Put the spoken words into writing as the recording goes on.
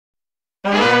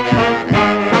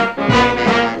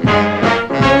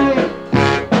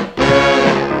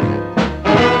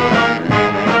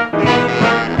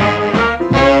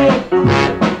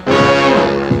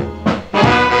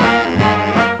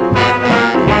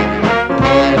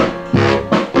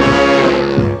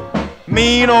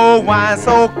Mean old wine,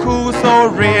 so cool, so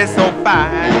red, so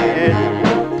fine.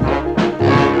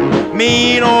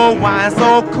 Mean old wine,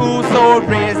 so cool, so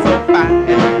red, so fine.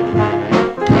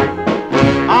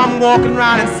 I'm walking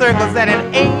around in circles and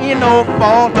it ain't no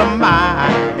fault of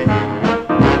mine.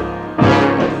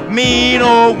 Mean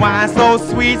old wine, so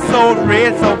sweet, so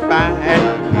red, so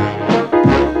fine.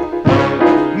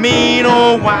 Mean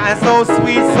old wine, so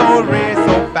sweet, so red,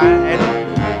 so fine.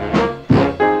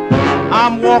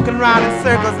 I'm walking around in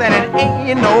circles and it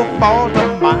ain't no fault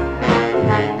of mine.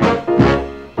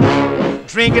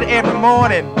 Drink it every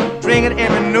morning, drink it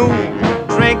every noon,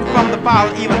 drinking from the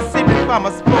bottle, even sipping from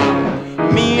a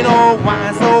spoon. Mean old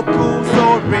wine, so cool,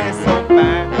 so red, so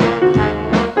fine.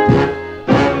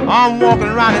 I'm walking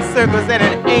around in circles and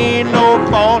it ain't no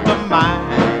fault of mine.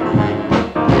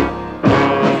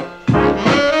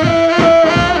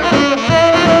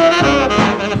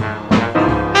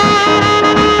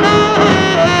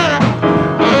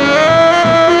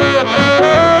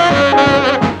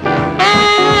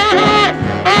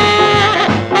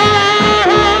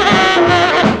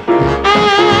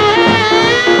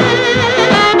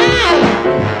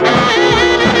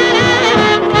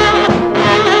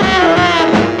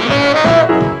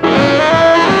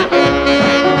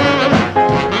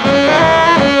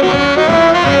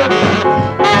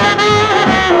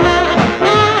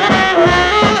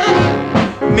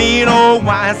 Mean old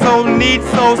wine, so neat,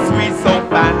 so sweet, so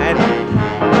fine.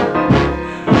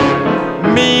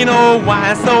 Mean old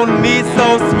wine, so neat,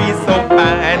 so sweet, so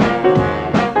fine.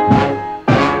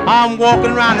 I'm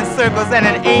walking around in circles and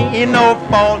it ain't no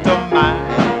fault of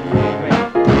mine.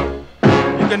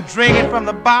 You can drink it from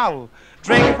the bottle,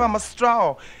 drink it from a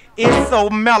straw. It's so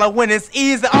mellow when it's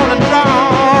easy on the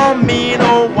draw. Mean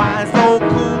old wine, so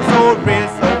cool, so red,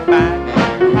 so fine.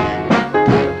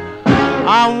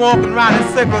 I'm walking around in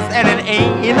circles and it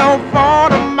ain't no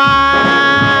fault of mine.